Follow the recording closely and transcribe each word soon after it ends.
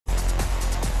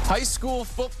High school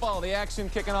football, the action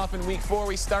kicking off in week 4.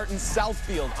 We start in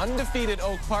Southfield. Undefeated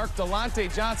Oak Park.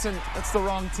 Delonte Johnson, that's the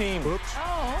wrong team. Oops.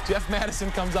 Oh. Jeff Madison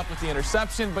comes up with the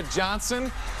interception, but Johnson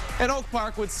and Oak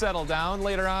Park would settle down.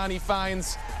 Later on, he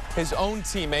finds his own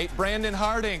teammate, Brandon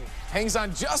Harding. Hangs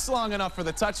on just long enough for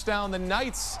the touchdown. The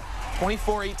Knights,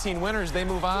 24-18 winners. They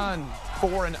move on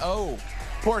 4-0.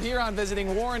 Port Huron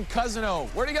visiting Warren Cousino.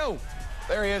 Where'd he go?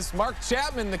 There he is. Mark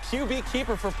Chapman, the QB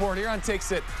keeper for Port Huron,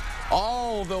 takes it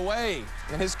all the way.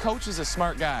 And his coach is a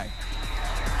smart guy,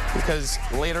 because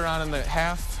later on in the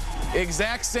half,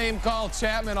 exact same call.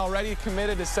 Chapman already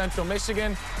committed to Central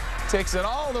Michigan. Takes it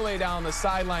all the way down the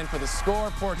sideline for the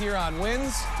score. Port Huron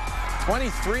wins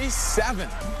 23-7.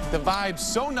 The vibe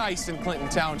so nice in Clinton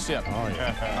Township. Oh,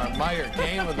 yeah. Our Meijer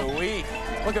Game of the week.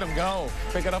 Look at him go.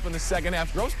 Pick it up in the second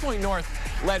half. Grosse Pointe North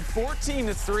led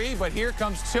 14-3, but here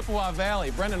comes Chippewa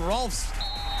Valley. Brendan Rolfs,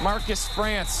 Marcus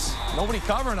France. Nobody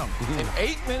covering them. An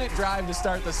 8-minute drive to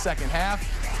start the second half.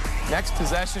 Next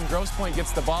possession, Grosse Pointe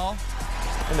gets the ball.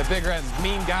 And the Big Reds,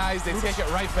 mean guys, they take it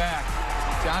right back.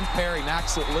 John Perry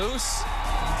knocks it loose.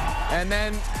 And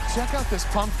then check out this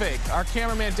pump fake. Our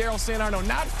cameraman, Daryl Sanarno,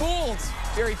 not fooled.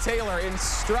 Jerry Taylor in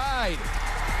stride.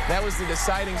 That was the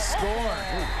deciding score.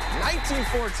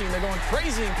 19-14. They're going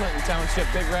crazy in Clinton Township.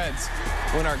 Big Reds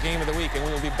win our game of the week. And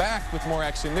we will be back with more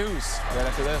action news right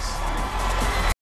after this.